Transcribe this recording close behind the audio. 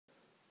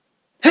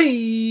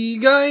Hey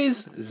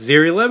guys,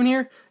 Zero11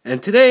 here,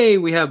 and today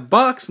we have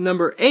box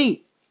number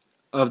 8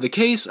 of the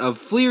case of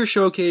Fleer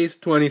Showcase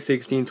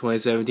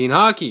 2016-2017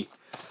 hockey.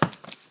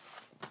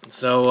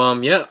 So,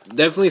 yeah,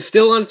 definitely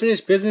still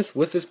unfinished business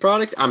with this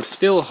product. I'm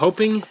still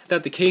hoping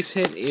that the case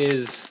hit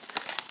is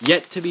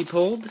yet to be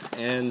pulled,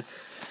 and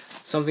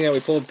something that we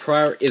pulled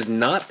prior is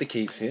not the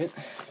case hit,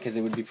 because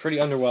it would be pretty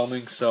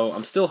underwhelming. So,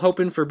 I'm still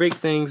hoping for big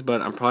things,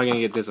 but I'm probably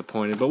going to get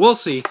disappointed, but we'll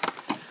see.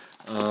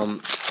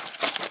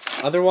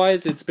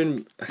 Otherwise, it's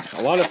been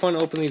a lot of fun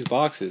opening these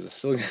boxes. I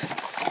still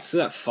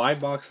got 5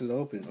 boxes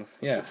open.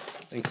 Yeah,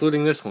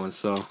 including this one.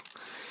 So,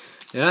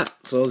 yeah.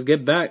 So let's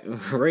get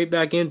right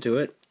back into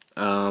it.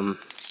 There's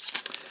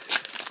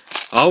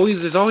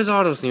always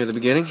autos near the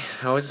beginning.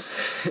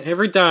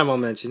 Every time I'll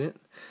mention it.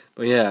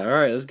 But yeah, all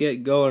right. Let's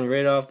get going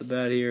right off the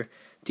bat here.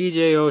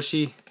 TJ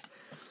Oshie,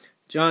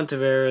 John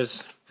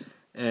Tavares,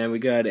 and we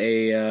got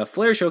a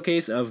Flair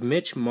Showcase of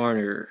Mitch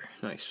Marner.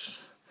 Nice.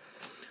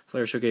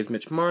 Flair Showcase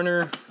Mitch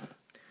Marner,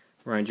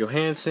 Ryan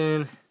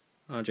Johansson,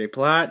 Andre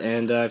Platt,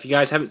 and if you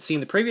guys haven't seen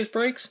the previous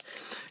breaks,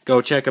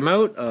 go check them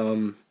out.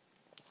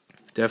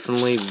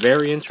 Definitely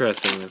very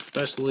interesting,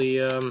 especially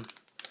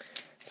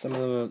some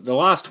of the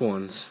last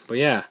ones. But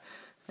yeah,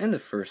 and the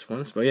first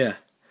ones. But yeah.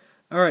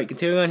 All right,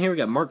 continuing on here, we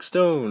got Mark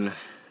Stone,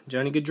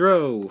 Johnny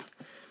Gaudreau,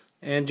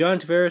 and John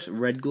Tavares,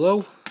 Red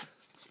Glow,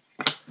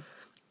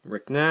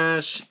 Rick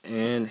Nash,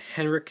 and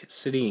Henrik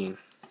Sedin.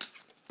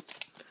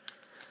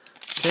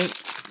 Okay.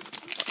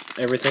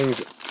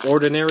 Everything's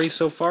ordinary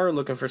so far.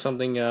 Looking for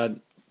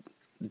something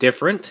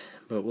different,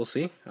 but we'll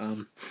see.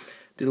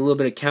 Did a little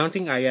bit of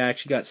counting. I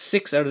actually got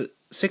 6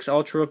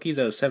 Ultra rookies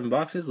out of 7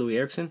 boxes. Louis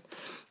Eriksson.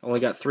 Only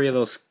got 3 of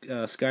those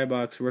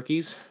Skybox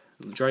rookies.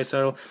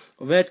 Draisaitl,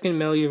 Ovechkin,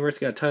 Mel Universe.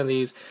 Got a ton of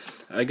these.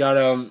 I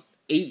got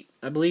 8,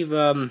 I believe,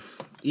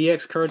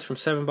 EX cards from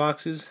 7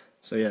 boxes.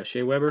 So yeah,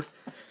 Shea Weber.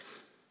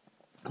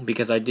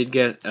 Because I did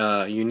get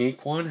a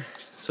unique one,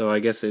 so I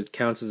guess it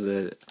counts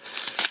as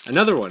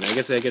another one. I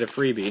guess I get a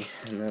freebie,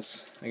 and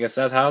I guess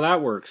that's how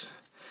that works.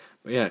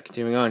 But yeah,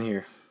 continuing on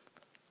here.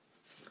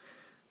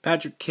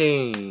 Patrick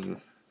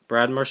Kane,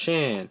 Brad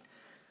Marchand,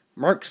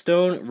 Mark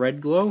Stone,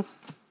 Red Glow,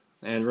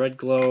 and Red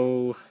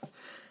Glow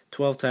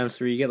 12 times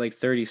 3. You get like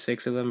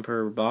 36 of them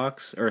per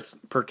box, or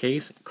per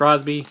case.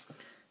 Crosby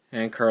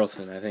and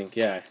Carlson, I think.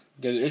 Yeah,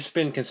 it's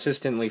been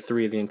consistently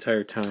 3 the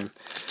entire time.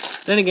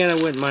 Then again, I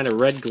wouldn't mind a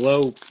Red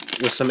Glow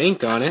with some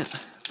ink on it,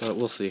 but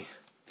we'll see.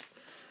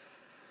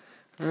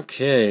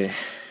 Okay,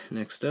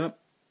 next up,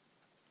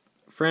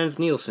 Franz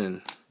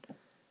Nielsen,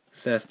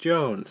 Seth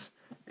Jones,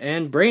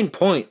 and Brain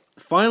Point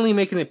finally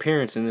making an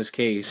appearance in this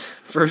case.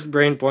 First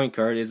Brain Point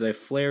card is a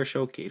Flair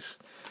Showcase.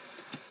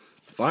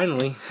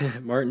 Finally,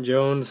 Martin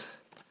Jones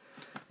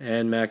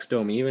and Max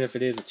Domi. Even if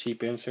it is a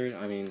cheap insert,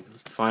 I mean,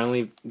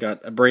 finally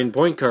got a Brain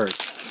Point card.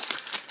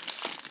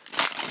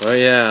 But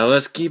yeah,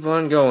 let's keep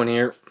on going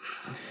here.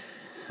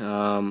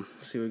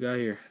 Let's see what we got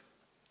here.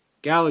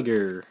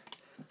 Gallagher,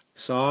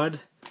 Saad,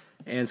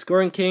 and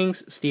Scoring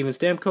Kings, Steven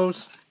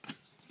Stamkos,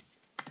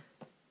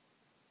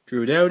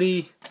 Drew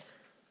Doughty,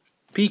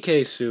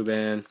 PK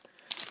Subban.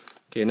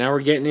 Okay, now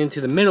we're getting into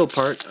the middle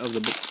part of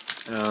the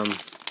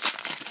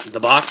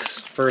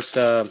box. First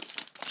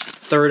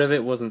third of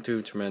it wasn't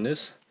too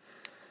tremendous,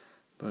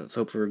 but let's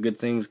hope for good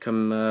things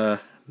come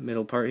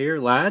middle part here.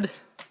 Ladd,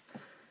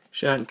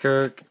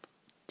 Shattenkirk,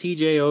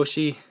 TJ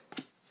Oshie,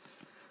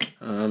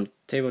 Teuvo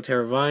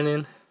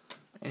Teravainen,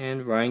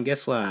 and Ryan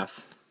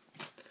Getzlaf.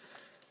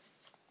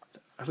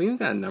 Have we even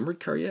got a numbered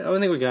card yet? I don't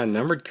think we got a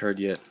numbered card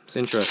yet. It's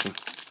interesting.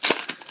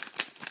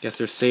 Guess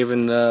they're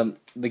saving the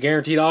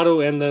guaranteed auto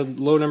and the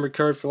low numbered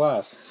card for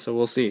last. So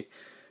we'll see.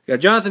 We got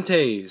Jonathan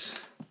Toews,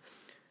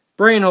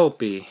 Brain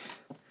Holtby,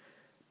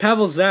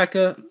 Pavel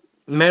Zacha,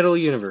 Metal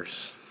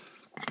Universe,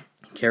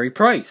 Carey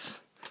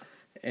Price,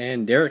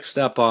 and Derek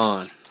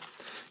Stepan.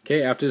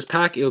 Okay, after this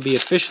pack, it'll be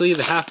officially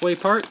the halfway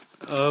part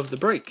of the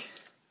break.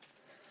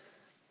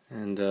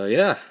 And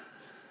yeah,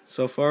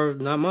 so far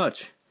not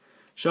much.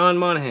 Sean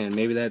Monahan,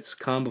 maybe that's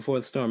calm before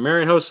the storm.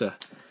 Marian Hossa,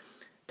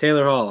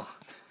 Taylor Hall.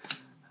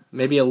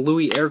 Maybe a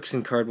Louis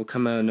Eriksson card will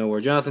come out of nowhere.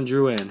 Jonathan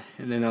Drouin,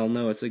 and then I'll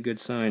know it's a good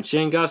sign.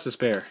 Shane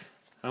Gostisbehere.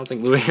 I don't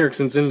think Louis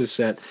Eriksson's in this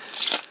set.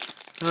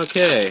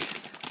 Okay,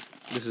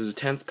 this is a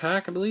 10th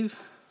pack, I believe.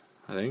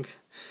 I think.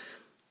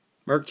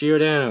 Mark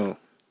Giordano,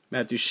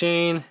 Matt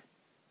Duchene,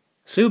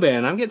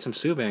 Subban. I'm getting some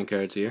Subban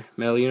cards here.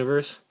 Metal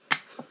Universe.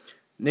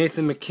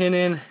 Nathan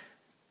McKinnon,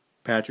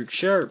 Patrick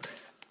Sharp.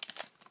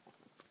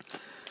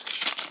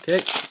 Okay.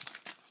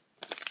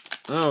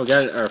 Oh, we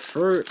got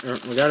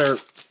our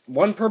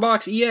 1 per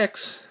box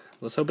EX.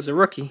 Let's hope it's a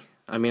rookie.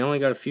 I mean, I only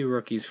got a few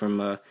rookies from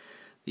the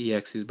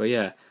EXs, but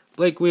yeah.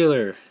 Blake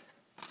Wheeler.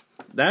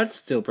 That's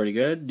still pretty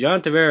good.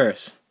 John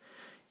Tavares.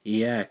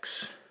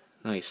 EX.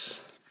 Nice.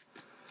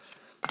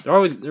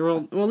 Well,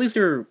 at least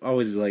they're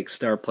always like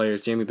star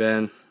players. Jamie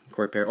Benn,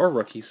 Corey Perry, or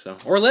rookies, so,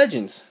 or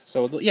legends.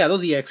 So yeah,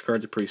 those EX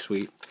cards are pretty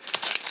sweet.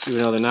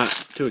 Even though they're not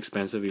too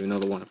expensive, even though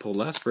the one I pulled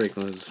last break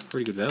was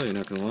pretty good value,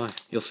 not gonna lie.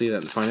 You'll see that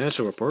in the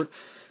financial report,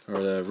 or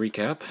the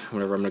recap,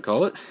 whatever I'm gonna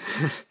call it.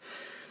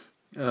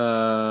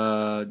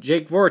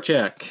 Jake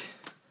Voracek,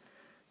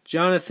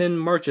 Jonathan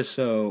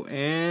Marchessault,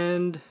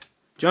 and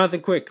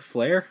Jonathan Quick,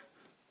 Flair.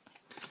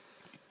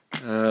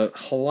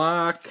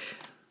 Halak,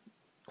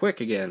 Quick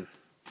again.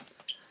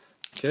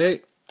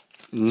 Okay,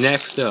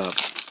 next up.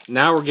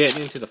 Now we're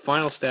getting into the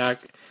final stack.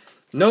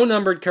 No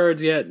numbered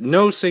cards yet,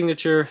 no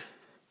signature.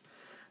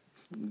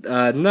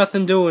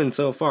 Nothing doing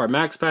so far.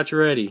 Max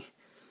Pacioretty,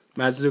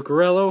 Matt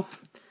Zuccarello,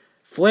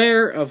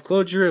 Flair of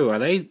Claude Giroux. Are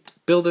they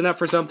building up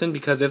for something?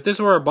 Because if this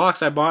were a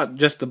box I bought,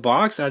 just the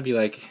box, I'd be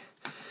like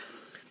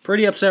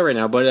pretty upset right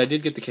now. But I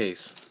did get the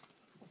case.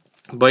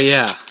 But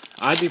yeah,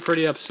 I'd be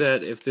pretty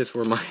upset if this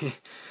were my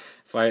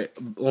if I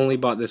only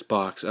bought this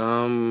box.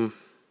 I'll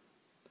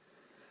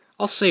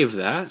save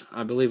that.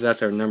 I believe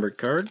that's our numbered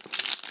card.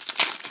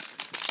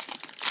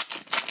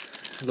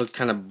 It looked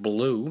kind of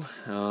blue.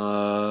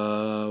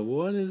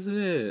 What is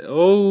it?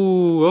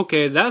 Oh,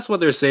 okay, that's what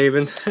they're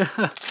saving.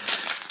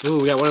 Ooh,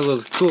 we got one of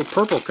those cool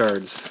purple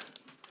cards.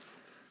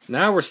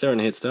 Now we're starting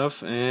to hit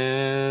stuff,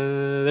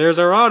 and there's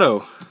our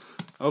auto.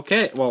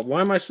 Okay, well,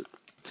 why am I...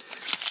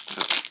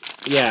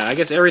 Yeah, I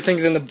guess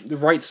everything's in the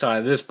right side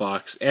of this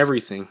box.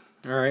 Everything.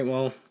 Alright,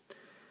 well,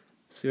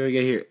 let's see what we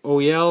get here.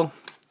 OEL,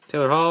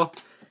 Taylor Hall,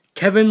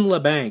 Kevin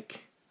LeBanc,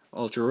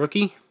 Ultra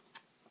Rookie.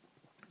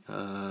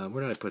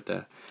 Where did I put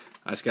that?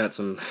 I just got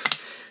some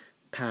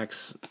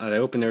packs I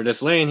opened. They're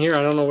just laying here.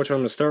 I don't know which one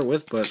I'm going to start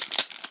with, but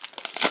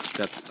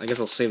I guess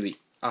I'll save the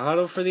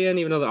auto for the end,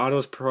 even though the auto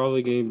is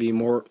probably going to be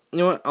more... You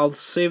know what? I'll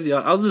just do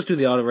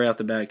the auto right off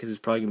the bat, because it's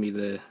probably going to be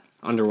the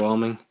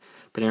underwhelming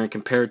Panarin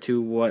compared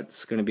to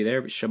what's going to be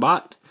there. But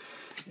Shabbat,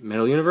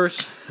 Metal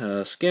Universe,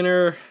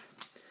 Skinner,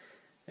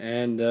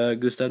 and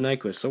Gustav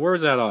Nyquist. So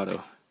where's that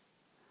auto?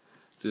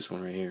 It's this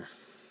one right here.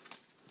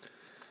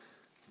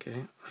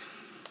 Okay.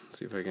 Let's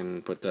see if I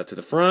can put that to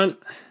the front.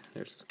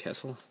 There's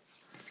Kessel.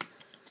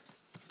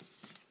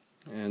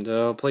 And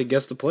I'll play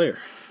Guess the Player.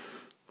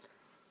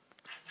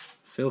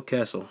 Phil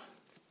Kessel.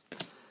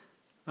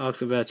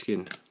 Alex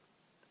Ovechkin.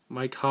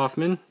 Mike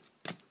Hoffman.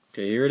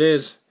 Okay, here it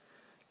is.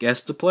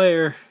 Guess the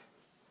Player.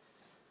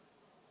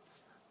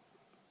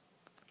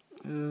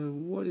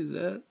 What is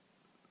that?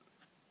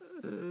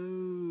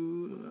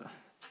 Is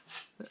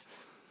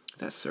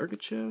that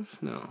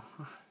Sergachev? No.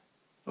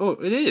 Oh,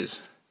 it is.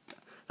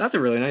 That's a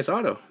really nice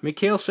auto.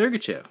 Mikhail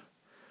Sergachev.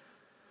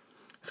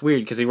 It's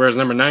weird because he wears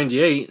number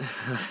 98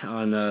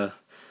 on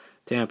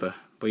Tampa.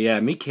 But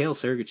yeah, Mikhail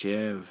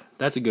Sergachev.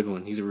 That's a good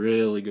one. He's a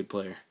really good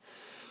player.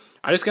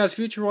 I just got his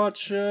Future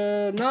Watch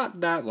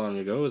not that long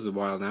ago. It was a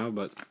while now,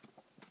 but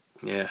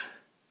yeah.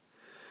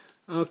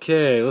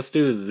 Okay, let's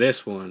do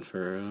this one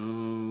for...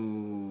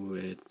 Oh,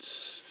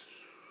 it's...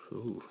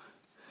 Ooh.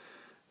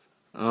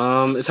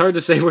 It's hard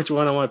to say which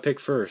one I want to pick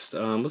first.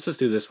 Let's just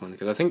do this one,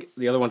 because I think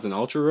the other one's an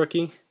Ultra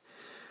Rookie.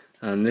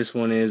 And this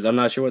one is... I'm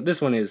not sure what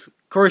this one is.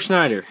 Corey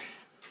Schneider.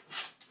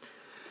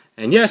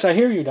 And yes, I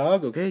hear you,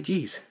 dog. Okay,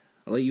 jeez.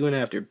 I'll let you in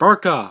after.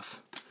 Barkov.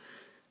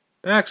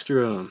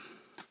 Backstrom.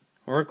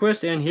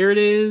 Hornquist, and here it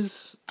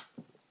is.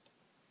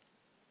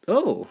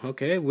 Oh,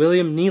 okay.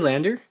 William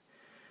Nylander.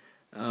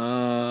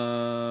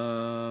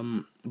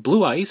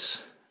 Blue Ice.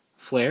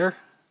 Flair.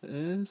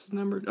 Is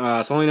numbered.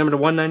 It's only numbered to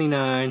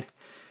 199.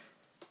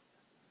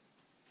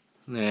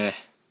 Nah.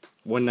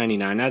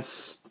 199.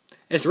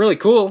 It's really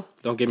cool.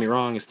 Don't get me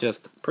wrong. It's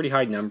just pretty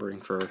high numbering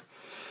for...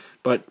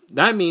 But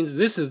that means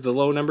this is the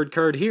low numbered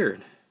card here.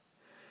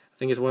 I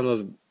think it's one of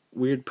those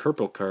weird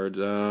purple cards.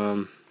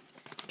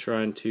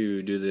 Trying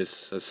to do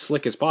this as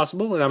slick as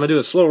possible, and I'm gonna do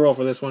a slow roll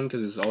for this one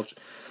because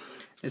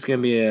it's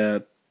gonna be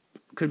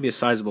could be a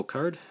sizable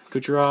card.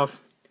 Kucherov,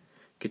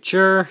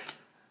 Couture.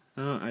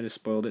 Oh, I just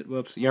spoiled it.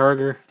 Whoops.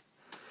 Yarger,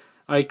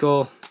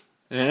 Eichel,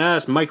 and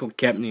that's Michael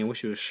Kempny. I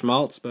wish it was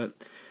Schmaltz, but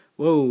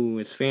whoa,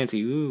 it's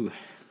fancy. Ooh,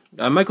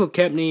 Michael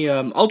Kempny,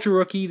 Ultra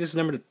Rookie. This is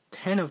number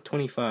 10 of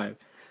 25.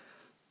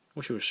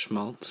 Wish it was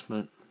Schmaltz,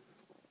 but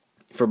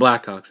for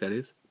Blackhawks that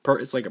is.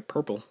 It's like a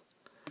purple.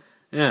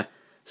 Yeah.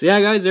 So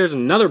yeah, guys, there's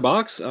another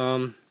box.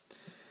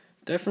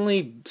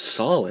 Definitely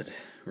solid,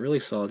 really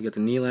solid. Got the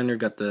Nylander,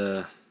 got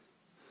the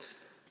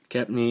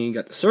Kempny,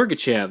 got the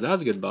Sergachev. That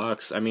was a good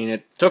box. I mean,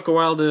 it took a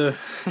while to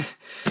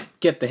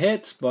get the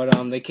hits, but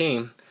they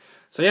came.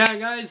 So yeah,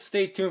 guys,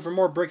 stay tuned for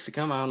more bricks to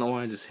come. I don't know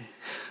why I just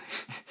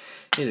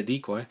hit a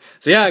decoy.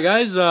 So yeah,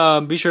 guys,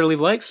 be sure to leave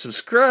a like,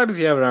 subscribe if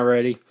you haven't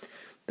already.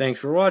 Thanks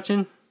for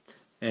watching,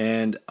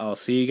 and I'll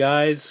see you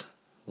guys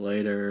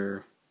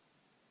later.